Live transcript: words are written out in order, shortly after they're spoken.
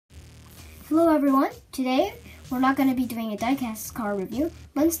Hello everyone, today we're not going to be doing a diecast car review,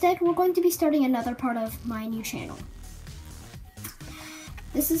 but instead we're going to be starting another part of my new channel.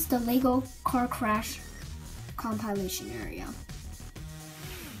 This is the LEGO Car Crash compilation area.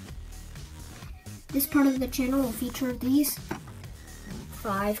 This part of the channel will feature these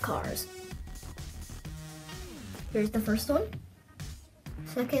 5 cars. Here's the first one,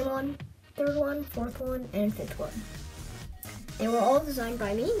 second one, third one, fourth one, and fifth one. They were all designed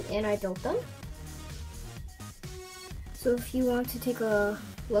by me and I built them. So if you want to take a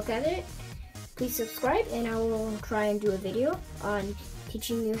look at it, please subscribe and I will try and do a video on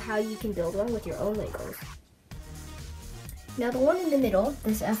teaching you how you can build one with your own Legos. Now the one in the middle,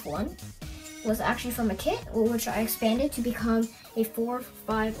 this F1, was actually from a kit which I expanded to become a 4,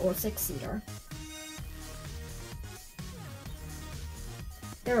 5, or 6 seater.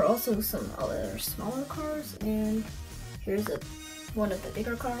 There are also some other smaller cars, and here's one of the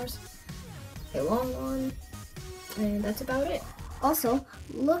bigger cars, a long one, and that's about it. Also,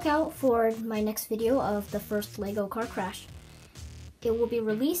 look out for my next video of the first LEGO Car Crash. It will be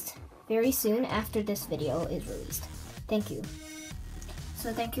released very soon after this video is released. Thank you.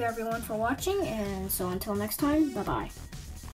 So thank you everyone for watching, and so until next time, bye-bye.